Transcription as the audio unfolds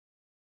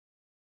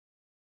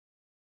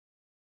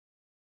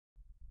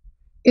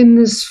In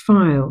this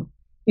file,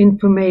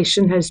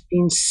 information has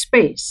been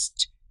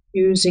spaced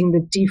using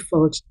the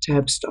default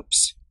tab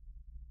stops.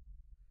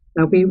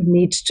 Now we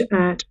need to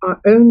add our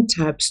own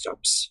tab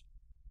stops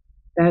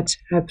that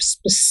have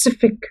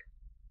specific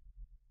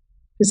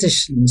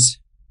positions.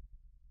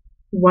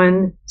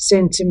 1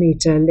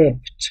 centimeter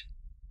left,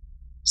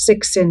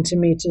 6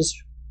 centimeters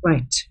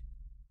right,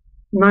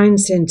 9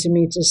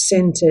 centimeters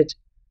centered,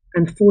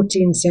 and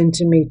 14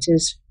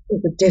 centimeters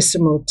with a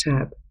decimal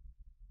tab.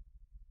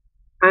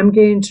 I'm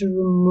going to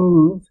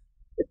remove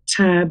the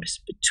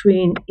tabs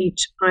between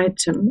each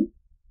item.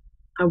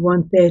 I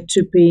want there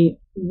to be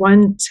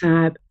 1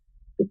 tab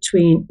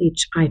between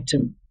each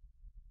item.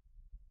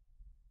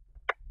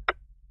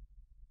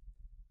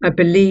 I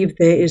believe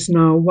there is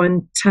now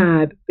 1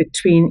 tab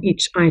between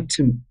each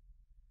item.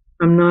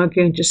 I'm now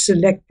going to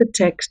select the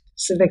text,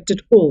 select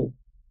it all.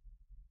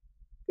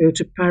 Go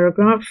to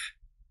Paragraph,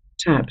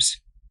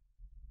 Tabs.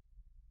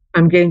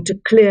 I'm going to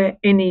clear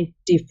any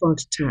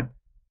default tab.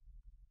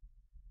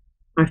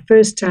 My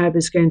first tab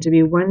is going to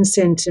be 1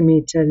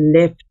 centimeter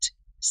left,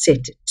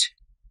 set it.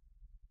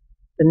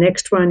 The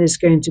next one is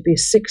going to be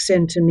 6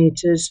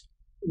 centimeters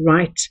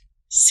right,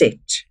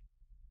 set.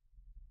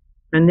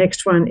 My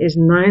next one is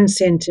 9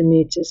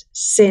 centimeters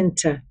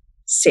center,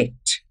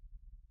 set.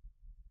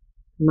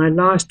 My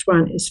last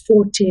one is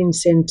 14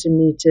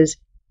 centimeters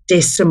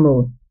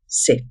decimal,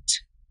 set.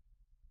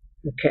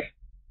 Okay.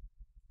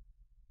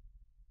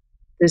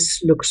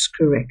 This looks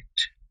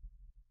correct.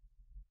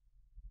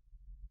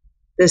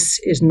 This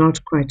is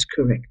not quite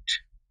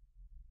correct.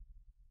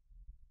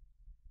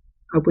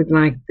 I would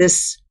like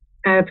this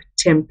ab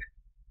temp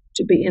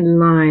to be in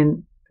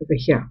line over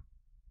here.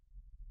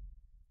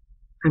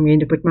 I'm going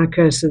to put my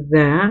cursor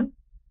there,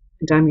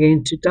 and I'm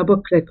going to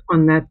double click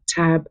on that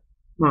tab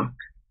mark.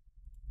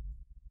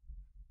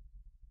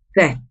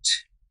 That.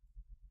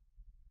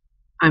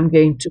 I'm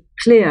going to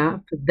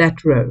clear for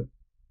that row.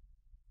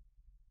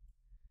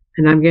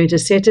 And I'm going to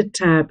set a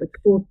tab at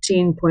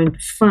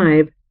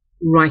 14.5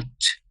 right,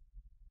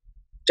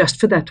 just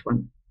for that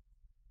one.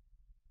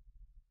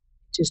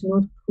 It is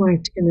not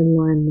quite in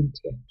alignment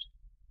yet.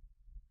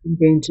 I'm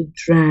going to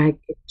drag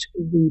it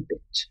a wee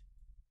bit.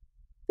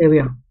 There we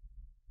are.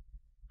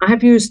 I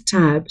have used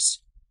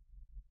tabs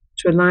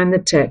to align the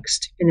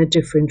text in a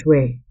different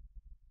way.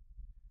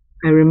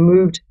 I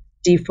removed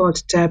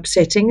default tab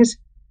settings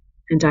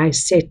and I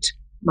set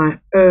my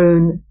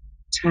own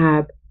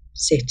tab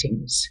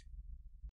settings.